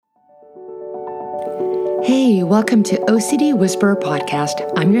Hey, welcome to OCD Whisperer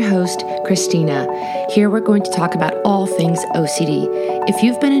Podcast. I'm your host, Christina. Here we're going to talk about all things OCD. If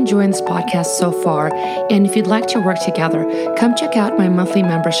you've been enjoying this podcast so far, and if you'd like to work together, come check out my monthly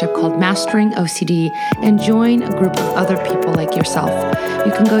membership called Mastering OCD and join a group of other people like yourself.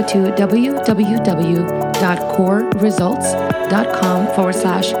 You can go to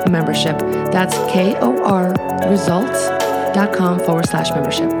www.coreresults.com/membership. That's KOR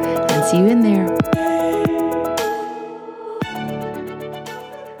results.com/membership. And see you in there.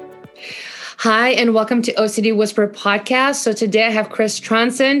 Hi, and welcome to OCD Whisperer Podcast. So today I have Chris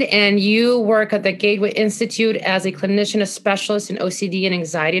Trondsen, and you work at the Gateway Institute as a clinician, a specialist in OCD and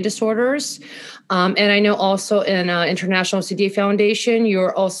anxiety disorders. And I know also in International OCD Foundation,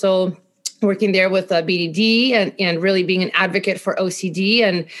 you're also working there with BDD and really being an advocate for OCD.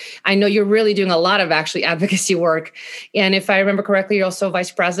 And I know you're really doing a lot of actually advocacy work. And if I remember correctly, you're also vice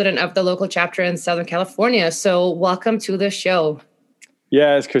president of the local chapter in Southern California. So welcome to the show.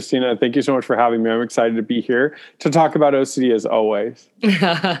 Yes, Christina, thank you so much for having me. I'm excited to be here to talk about OCD as always.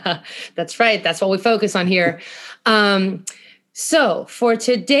 That's right. That's what we focus on here. So for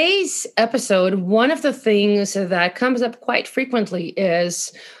today's episode, one of the things that comes up quite frequently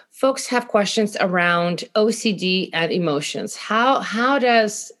is folks have questions around OCD and emotions. How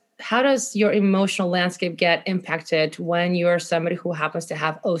does your emotional landscape get impacted when you're somebody who happens to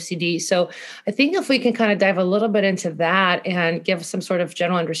have OCD? So I think if we can kind of dive a little bit into that and give some sort of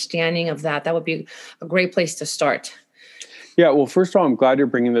general understanding of that, that would be a great place to start. Yeah, well, first of all, I'm glad you're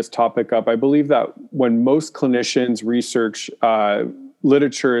bringing this topic up. I believe that when most clinicians research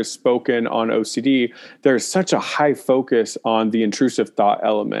literature is spoken on OCD, there's such a high focus on the intrusive thought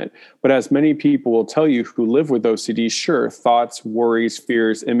element. But as many people will tell you who live with OCD, sure, thoughts, worries,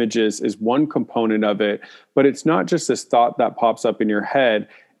 fears, images is one component of it, but it's not just this thought that pops up in your head.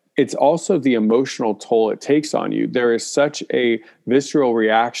 It's also the emotional toll it takes on you. There is such a visceral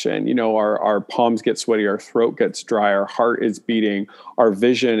reaction. You know, our palms get sweaty, our throat gets dry, our heart is beating, our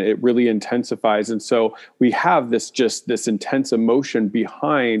vision, it really intensifies. And so we have this intense emotion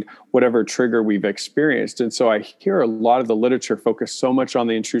behind whatever trigger we've experienced. And so I hear a lot of the literature focus so much on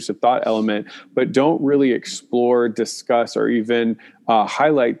the intrusive thought element, but don't really explore, discuss, or even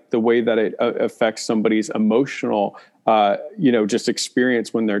highlight the way that it affects somebody's emotional just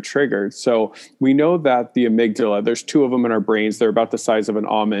experience when they're triggered. So we know that the amygdala, there's two of them in our brains. They're about the size of an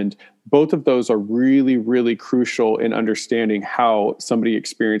almond. Both of those are really, really crucial in understanding how somebody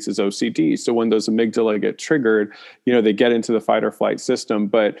experiences OCD. So when those amygdala get triggered, they get into the fight or flight system,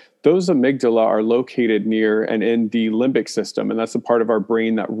 but those amygdala are located near and in the limbic system. And that's the part of our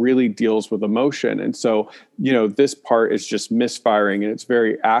brain that really deals with emotion. And so, this part is just misfiring and it's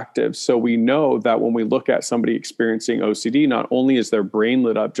very active. So we know that when we look at somebody experiencing OCD, not only is their brain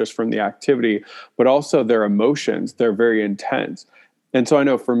lit up just from the activity, but also their emotions, they're very intense. And so I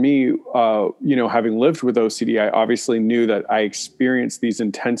know for me, having lived with OCD, I obviously knew that I experienced these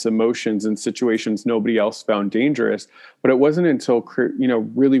intense emotions in situations nobody else found dangerous. But it wasn't until,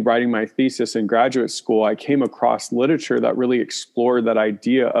 really writing my thesis in graduate school, I came across literature that really explored that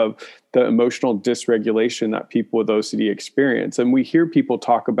idea of the emotional dysregulation that people with OCD experience. And we hear people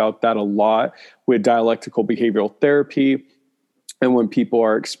talk about that a lot with dialectical behavioral therapy and when people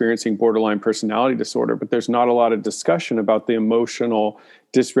are experiencing borderline personality disorder, but there's not a lot of discussion about the emotional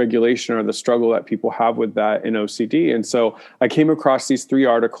dysregulation or the struggle that people have with that in OCD. And so I came across these three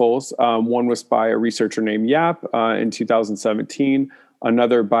articles. One was by a researcher named Yap in 2017,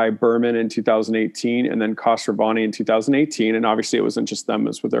 another by Berman in 2018, and then Khosravani in 2018. And obviously it wasn't just them, it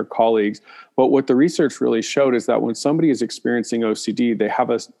was with their colleagues. But what the research really showed is that when somebody is experiencing OCD, they have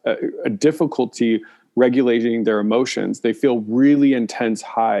a difficulty regulating their emotions. They feel really intense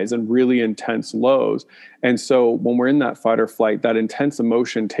highs and really intense lows. And so when we're in that fight or flight, that intense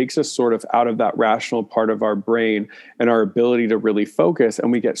emotion takes us sort of out of that rational part of our brain and our ability to really focus. And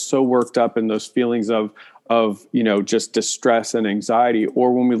we get so worked up in those feelings of just distress and anxiety.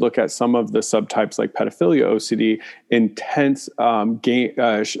 Or when we look at some of the subtypes like pedophilia OCD, intense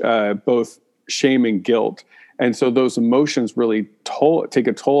both shame and guilt. And so those emotions really take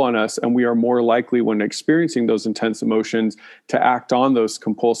a toll on us, and we are more likely when experiencing those intense emotions to act on those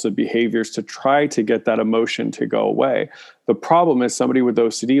compulsive behaviors to try to get that emotion to go away. The problem is somebody with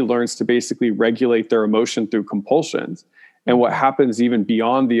OCD learns to basically regulate their emotion through compulsions. And what happens even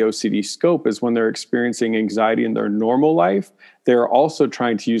beyond the OCD scope is when they're experiencing anxiety in their normal life, they're also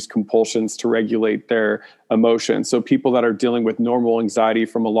trying to use compulsions to regulate their emotions. So people that are dealing with normal anxiety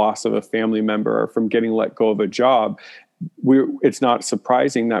from a loss of a family member or from getting let go of a job, it's not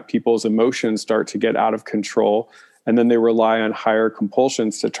surprising that people's emotions start to get out of control And then they rely on higher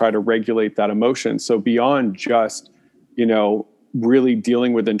compulsions to try to regulate that emotion. So beyond just, really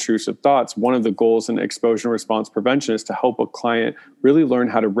dealing with intrusive thoughts, one of the goals in exposure and response prevention is to help a client really learn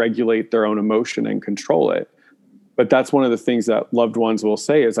how to regulate their own emotion and control it. But that's one of the things that loved ones will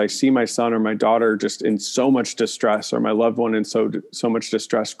say is, I see my son or my daughter just in so much distress, or my loved one in so much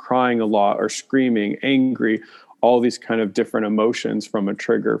distress, crying a lot or screaming, angry, all these kind of different emotions from a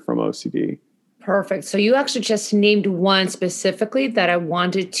trigger from OCD. Perfect. So you actually just named one specifically that I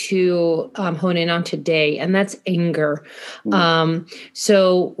wanted to hone in on today, and that's anger.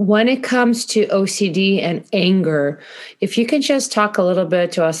 So when it comes to OCD and anger, if you could just talk a little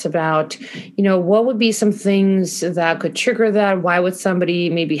bit to us about, what would be some things that could trigger that? Why would somebody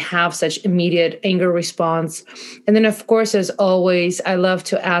maybe have such immediate anger response? And then, of course, as always, I love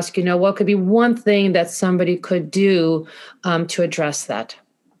to ask, what could be one thing that somebody could do to address that?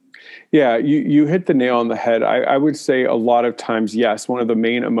 Yeah, you hit the nail on the head. I would say a lot of times, yes, one of the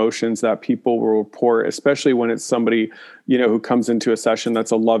main emotions that people will report, especially when it's somebody, who comes into a session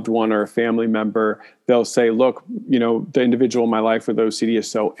that's a loved one or a family member, they'll say, look, the individual in my life with OCD is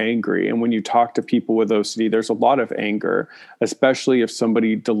so angry. And when you talk to people with OCD, there's a lot of anger, especially if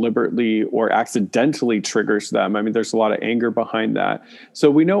somebody deliberately or accidentally triggers them. I mean, there's a lot of anger behind that. So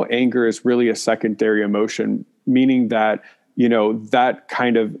we know anger is really a secondary emotion, meaning that that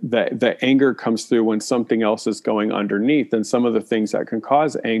kind of the anger comes through when something else is going underneath. And some of the things that can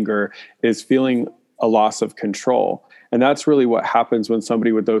cause anger is feeling a loss of control. And that's really what happens when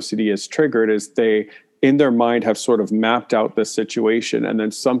somebody with OCD is triggered, is they, in their mind, have sort of mapped out the situation, and then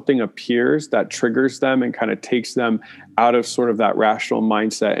something appears that triggers them and kind of takes them out of sort of that rational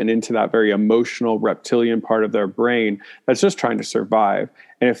mindset and into that very emotional reptilian part of their brain that's just trying to survive.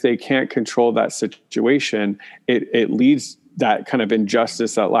 And if they can't control that situation, it leads that kind of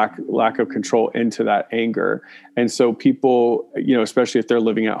injustice, that lack of control, into that anger. And so people, especially if they're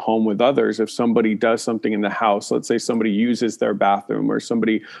living at home with others, if somebody does something in the house, let's say somebody uses their bathroom, or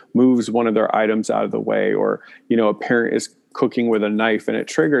somebody moves one of their items out of the way, or, a parent is cooking with a knife and it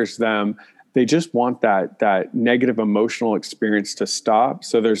triggers them, they just want that negative emotional experience to stop.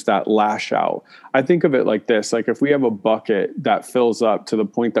 So there's that lash out. I think of it like this: like if we have a bucket that fills up to the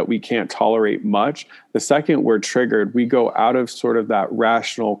point that we can't tolerate much, the second we're triggered, we go out of sort of that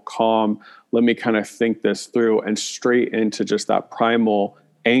rational, calm, let me kind of think this through, and straight into just that primal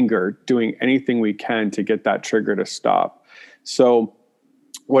anger, doing anything we can to get that trigger to stop. So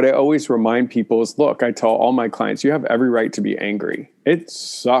what I always remind people is, look, I tell all my clients, you have every right to be angry. It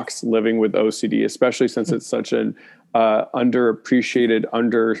sucks living with OCD, especially since it's such an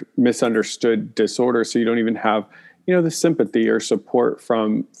underappreciated, misunderstood disorder. So you don't even have, the sympathy or support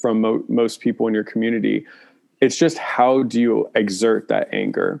from most people in your community. It's just, how do you exert that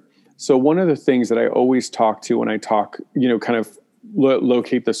anger? So one of the things that I always talk to when I talk, kind of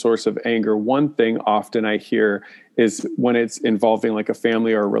locate the source of anger, one thing often I hear is, when it's involving like a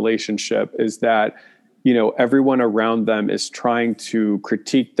family or a relationship, is that, everyone around them is trying to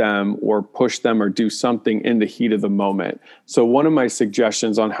critique them or push them or do something in the heat of the moment. So one of my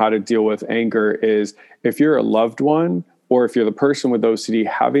suggestions on how to deal with anger is, if you're a loved one, or if you're the person with OCD,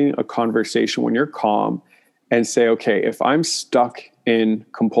 having a conversation when you're calm and say, okay, if I'm stuck in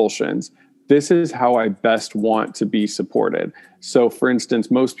compulsions, this is how I best want to be supported. So for instance,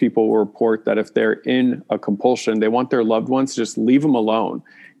 most people will report that if they're in a compulsion, they want their loved ones to just leave them alone.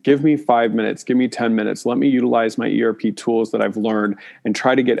 Give me 5 minutes, give me 10 minutes. Let me utilize my ERP tools that I've learned and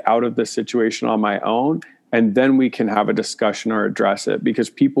try to get out of this situation on my own. And then we can have a discussion or address it, because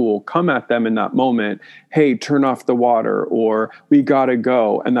people will come at them in that moment. Hey, turn off the water, or we gotta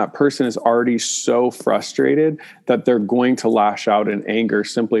go. And that person is already so frustrated that they're going to lash out in anger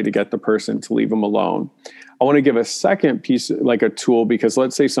simply to get the person to leave them alone. I want to give a second piece, like a tool, because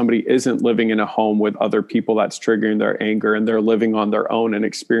let's say somebody isn't living in a home with other people that's triggering their anger, and they're living on their own and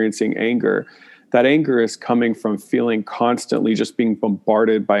experiencing anger. That anger is coming from feeling constantly just being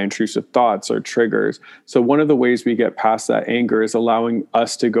bombarded by intrusive thoughts or triggers. So one of the ways we get past that anger is allowing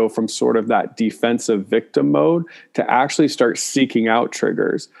us to go from sort of that defensive victim mode to actually start seeking out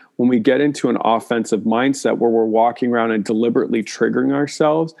triggers. When we get into an offensive mindset where we're walking around and deliberately triggering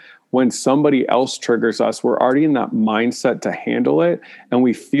ourselves, when somebody else triggers us, we're already in that mindset to handle it, and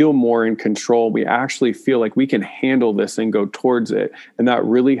we feel more in control. We actually feel like we can handle this and go towards it. And that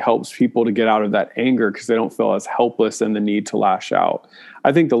really helps people to get out of that anger, because they don't feel as helpless and the need to lash out.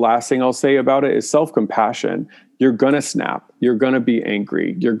 I think the last thing I'll say about it is self-compassion. You're going to snap. You're going to be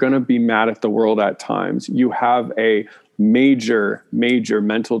angry. You're going to be mad at the world at times. You have a major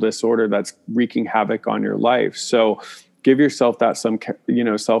mental disorder that's wreaking havoc on your life. So give yourself that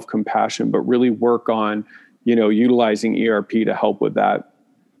self-compassion, but really work on, utilizing ERP to help with that.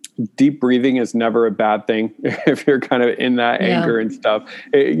 Deep breathing is never a bad thing if you're kind of in that anger and stuff.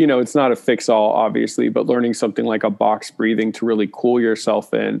 It's not a fix-all, obviously, but learning something like a box breathing to really cool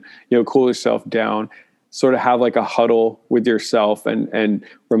yourself in, cool yourself down, sort of have like a huddle with yourself and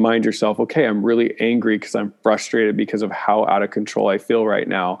remind yourself, okay, I'm really angry because I'm frustrated because of how out of control I feel right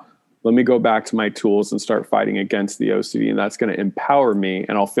now. Let me go back to my tools and start fighting against the OCD. And that's going to empower me,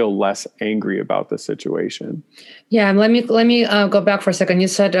 and I'll feel less angry about the situation. Yeah. And let me go back for a second. You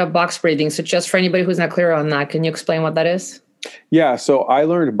said box breathing. So just for anybody who's not clear on that, can you explain what that is? Yeah. So I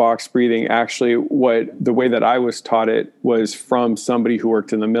learned box breathing. Actually, the way that I was taught it was from somebody who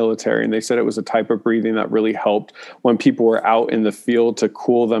worked in the military. And they said it was a type of breathing that really helped when people were out in the field to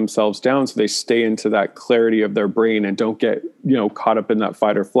cool themselves down, so they stay into that clarity of their brain and don't get, caught up in that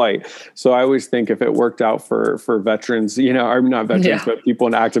fight or flight. So I always think if it worked out for veterans, or not veterans, but people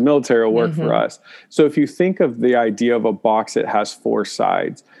in active military, will work for us. So if you think of the idea of a box, it has four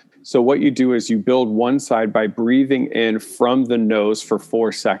sides. So what you do is you build one side by breathing in from the nose for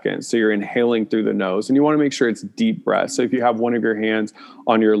 4 seconds. So you're inhaling through the nose, and you want to make sure it's deep breath. So if you have one of your hands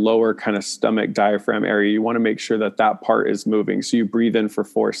on your lower kind of stomach diaphragm area, you want to make sure that part is moving. So you breathe in for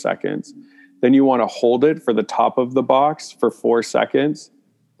 4 seconds. Then you want to hold it for the top of the box for 4 seconds.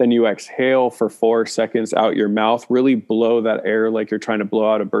 Then you exhale for 4 seconds out your mouth. Really blow that air like you're trying to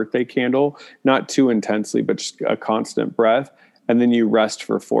blow out a birthday candle, not too intensely, but just a constant breath. And then you rest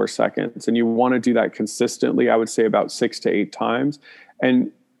for 4 seconds. And you want to do that consistently, I would say about 6 to 8 times.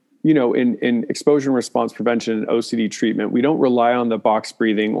 And, in exposure and response prevention and OCD treatment, we don't rely on the box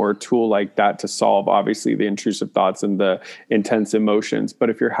breathing or a tool like that to solve, obviously, the intrusive thoughts and the intense emotions.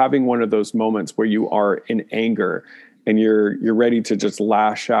 But if you're having one of those moments where you are in anger and you're ready to just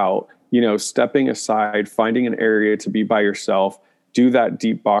lash out, stepping aside, finding an area to be by yourself, do that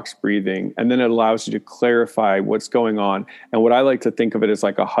deep box breathing, and then it allows you to clarify what's going on. And what I like to think of it as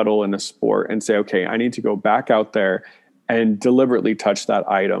like a huddle in a sport, and say, okay, I need to go back out there and deliberately touch that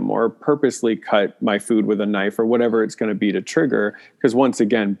item, or purposely cut my food with a knife, or whatever it's going to be to trigger. Because once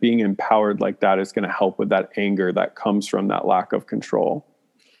again, being empowered like that is going to help with that anger that comes from that lack of control.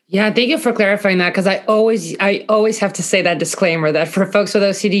 Yeah, thank you for clarifying that, because I always have to say that disclaimer that for folks with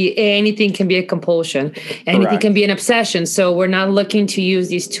OCD, anything can be a compulsion, anything Correct. can be an obsession. So we're not looking to use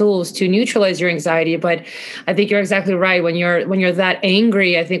these tools to neutralize your anxiety, but I think you're exactly right. When you're that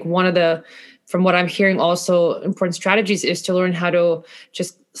angry, I think one of the, from what I'm hearing, also important strategies is to learn how to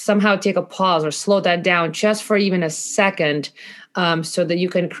just somehow take a pause or slow that down just for even a second. So that you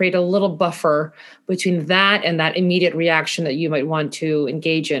can create a little buffer between that and that immediate reaction that you might want to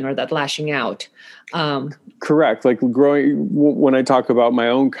engage in, or that lashing out. Correct. Like when I talk about my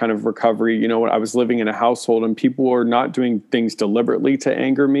own kind of recovery, when I was living in a household and people were not doing things deliberately to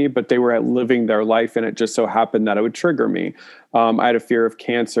anger me, but they were living their life, and it just so happened that it would trigger me. I had a fear of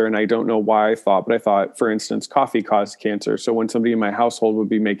cancer, and I don't know why but I thought, for instance, coffee caused cancer. So when somebody in my household would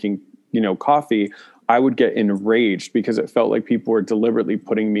be making, coffee, I would get enraged because it felt like people were deliberately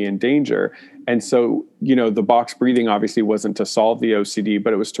putting me in danger. And so, the box breathing obviously wasn't to solve the OCD,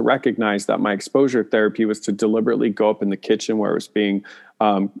 but it was to recognize that my exposure therapy was to deliberately go up in the kitchen where it was being,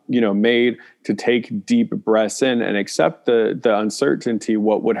 made, to take deep breaths in and accept the uncertainty,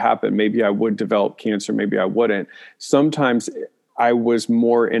 what would happen. Maybe I would develop cancer, maybe I wouldn't. Sometimes I was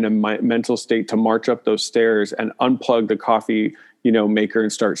more in a mental state to march up those stairs and unplug the coffee maker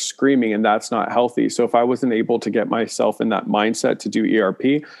and start screaming, and that's not healthy. So if I wasn't able to get myself in that mindset to do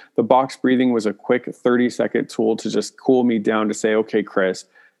ERP, the box breathing was a quick 30-second tool to just cool me down, to say, okay, Chris,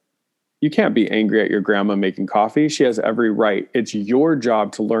 you can't be angry at your grandma making coffee. She has every right. It's your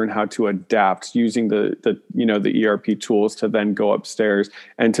job to learn how to adapt using the ERP tools to then go upstairs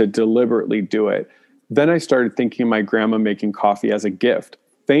and to deliberately do it. Then I started thinking of my grandma making coffee as a gift.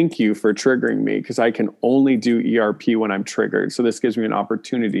 Thank you for triggering me, because I can only do ERP when I'm triggered. So this gives me an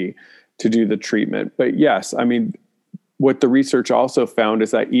opportunity to do the treatment. But yes, what the research also found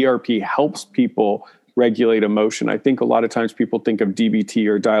is that ERP helps people regulate emotion. I think a lot of times people think of DBT,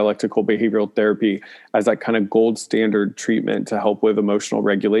 or dialectical behavioral therapy, as that kind of gold standard treatment to help with emotional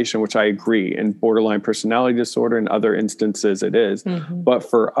regulation, which I agree. In borderline personality disorder and other instances it is. Mm-hmm. But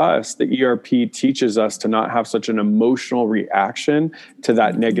for us, the ERP teaches us to not have such an emotional reaction to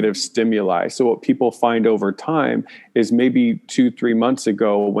that negative stimuli. So what people find over time is maybe 2-3 months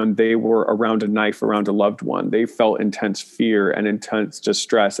ago, when they were around a knife around a loved one, they felt intense fear and intense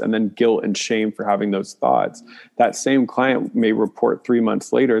distress, and then guilt and shame for having those those thoughts. That same client may report 3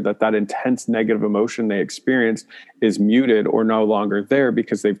 months later that intense negative emotion they experienced is muted or no longer there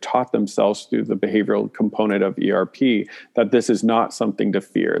because they've taught themselves through the behavioral component of ERP that this is not something to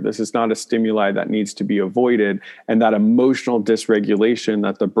fear. This is not a stimuli that needs to be avoided. And that emotional dysregulation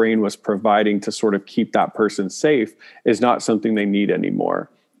that the brain was providing to sort of keep that person safe is not something they need anymore.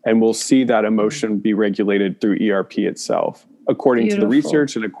 And we'll see that emotion be regulated through ERP itself, according to the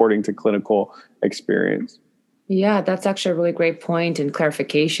research and according to clinical experience. Yeah, that's actually a really great point and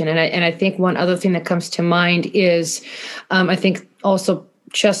clarification. And I think one other thing that comes to mind is, I think also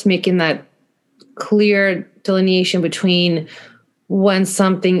just making that clear delineation between when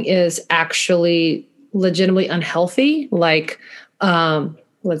something is actually legitimately unhealthy, like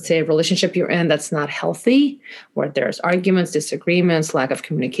let's say a relationship you're in that's not healthy, where there's arguments, disagreements, lack of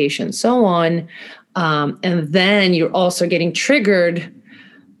communication, so on. And then you're also getting triggered,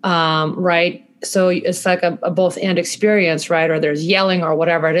 right? So it's like a both and experience, right? Or there's yelling or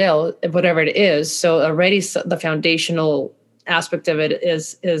whatever it is. So already the foundational aspect of it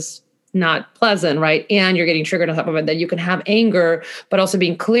is not pleasant, right? And you're getting triggered on top of it. That you can have anger, but also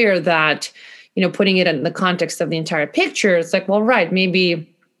being clear that, putting it in the context of the entire picture, it's like, well, right, maybe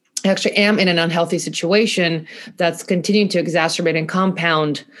I actually am in an unhealthy situation that's continuing to exacerbate and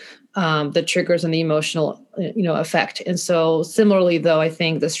compound the triggers and the emotional, effect. And so similarly, though, I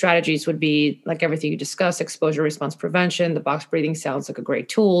think the strategies would be like everything you discussed: exposure response prevention. The box breathing sounds like a great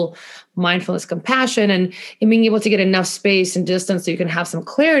tool, mindfulness, compassion, and being able to get enough space and distance so you can have some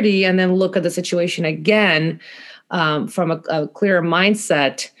clarity and then look at the situation again from a clearer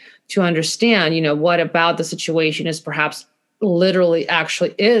mindset to understand, what about the situation is perhaps literally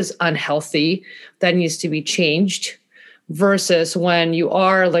actually is unhealthy that needs to be changed, versus when you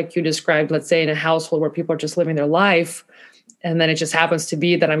are, like you described, let's say in a household where people are just living their life, and then it just happens to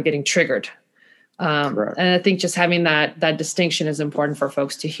be that I'm getting triggered. And I think just having that distinction is important for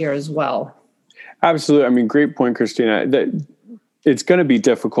folks to hear as well. Absolutely. I mean, great point, Christina. It's going to be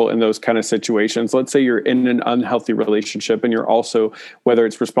difficult in those kind of situations. Let's say you're in an unhealthy relationship and you're also, whether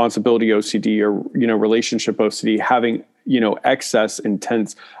it's responsibility OCD or, relationship OCD, having, excess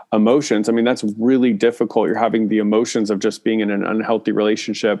intense emotions. I mean, that's really difficult. You're having the emotions of just being in an unhealthy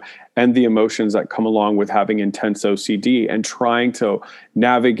relationship and the emotions that come along with having intense OCD, and trying to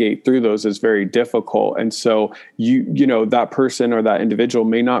navigate through those is very difficult. And so that person or that individual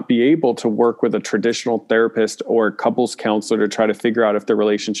may not be able to work with a traditional therapist or couples counselor to try to figure out if their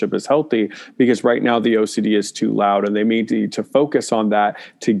relationship is healthy, because right now the OCD is too loud, and they may need to focus on that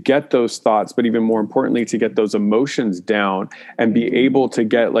to get those thoughts, but even more importantly, to get those emotions down and be able to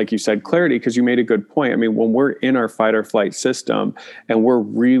get, like you said, clarity. Because you made a good point. I mean, when we're in our fight or flight system and we're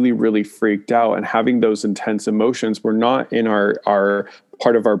really, really freaked out and having those intense emotions, we're not in our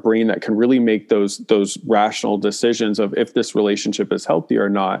part of our brain that can really make those rational decisions of if this relationship is healthy or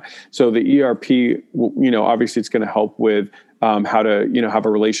not. So the ERP, obviously it's going to help with how to, have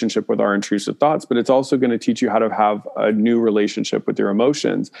a relationship with our intrusive thoughts, but it's also going to teach you how to have a new relationship with your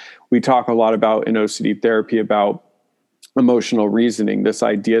emotions. We talk a lot about in OCD therapy about emotional reasoning, this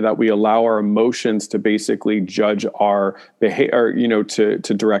idea that we allow our emotions to basically judge our behavior, to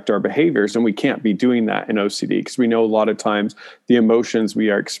direct our behaviors. And we can't be doing that in OCD, because we know a lot of times the emotions we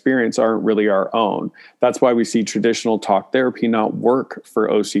experience aren't really our own. That's why we see traditional talk therapy not work for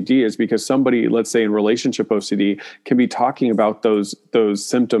OCD, is because somebody, let's say in relationship OCD, can be talking about those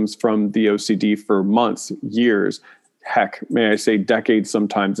symptoms from the OCD for months, years, heck, may I say decades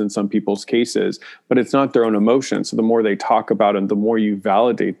sometimes in some people's cases, but it's not their own emotion. So the more they talk about it, the more you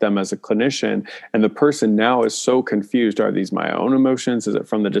validate them as a clinician, and the person now is so confused. Are these my own emotions? Is it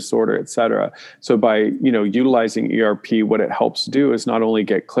from the disorder, et cetera? So by, utilizing ERP, what it helps do is not only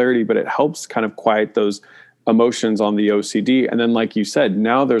get clarity, but it helps kind of quiet those emotions on the OCD. And then, like you said,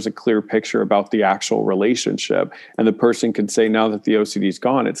 now there's a clear picture about the actual relationship. And the person can say, now that the OCD is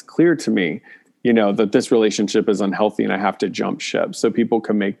gone, it's clear to me that this relationship is unhealthy and I have to jump ship. So people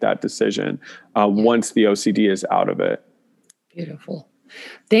can make that decision once the OCD is out of it. Beautiful.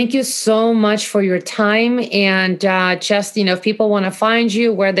 Thank you so much for your time. And just, if people want to find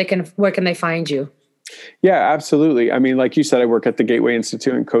you, where can they find you? Yeah, absolutely. I mean, like you said, I work at the Gateway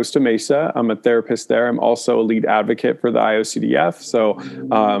Institute in Costa Mesa. I'm a therapist there. I'm also a lead advocate for the IOCDF. So,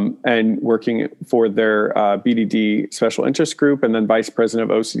 and working for their BDD special interest group, and then vice president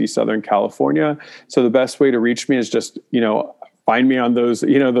of OCD Southern California. So the best way to reach me is just, find me on those,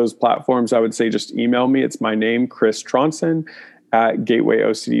 those platforms. I would say just email me. It's my name, Chris Trondsen, at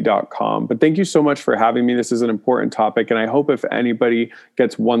gatewayocd.com. But thank you so much for having me. This is an important topic. And I hope if anybody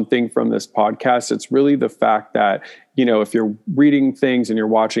gets one thing from this podcast, it's really the fact that, if you're reading things and you're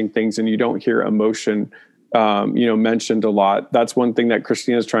watching things and you don't hear emotion, mentioned a lot, that's one thing that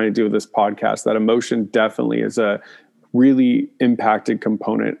Christina is trying to do with this podcast, that emotion definitely is a really impacted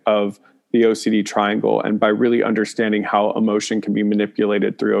component of the OCD triangle. And by really understanding how emotion can be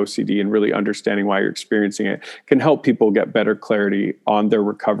manipulated through OCD and really understanding why you're experiencing it can help people get better clarity on their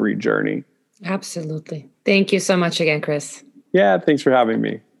recovery journey. Absolutely. Thank you so much again, Chris. Yeah, thanks for having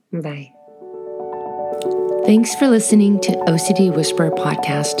me. Bye. Thanks for listening to OCD Whisperer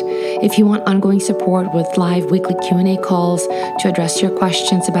podcast. If you want ongoing support with live weekly Q&A calls to address your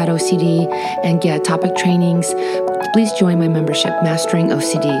questions about OCD and get topic trainings, please join my membership, Mastering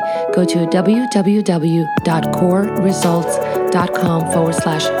OCD. Go to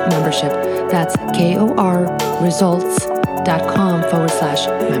www.coreresults.com/membership. That's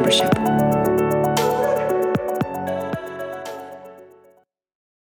KORresults.com/membership.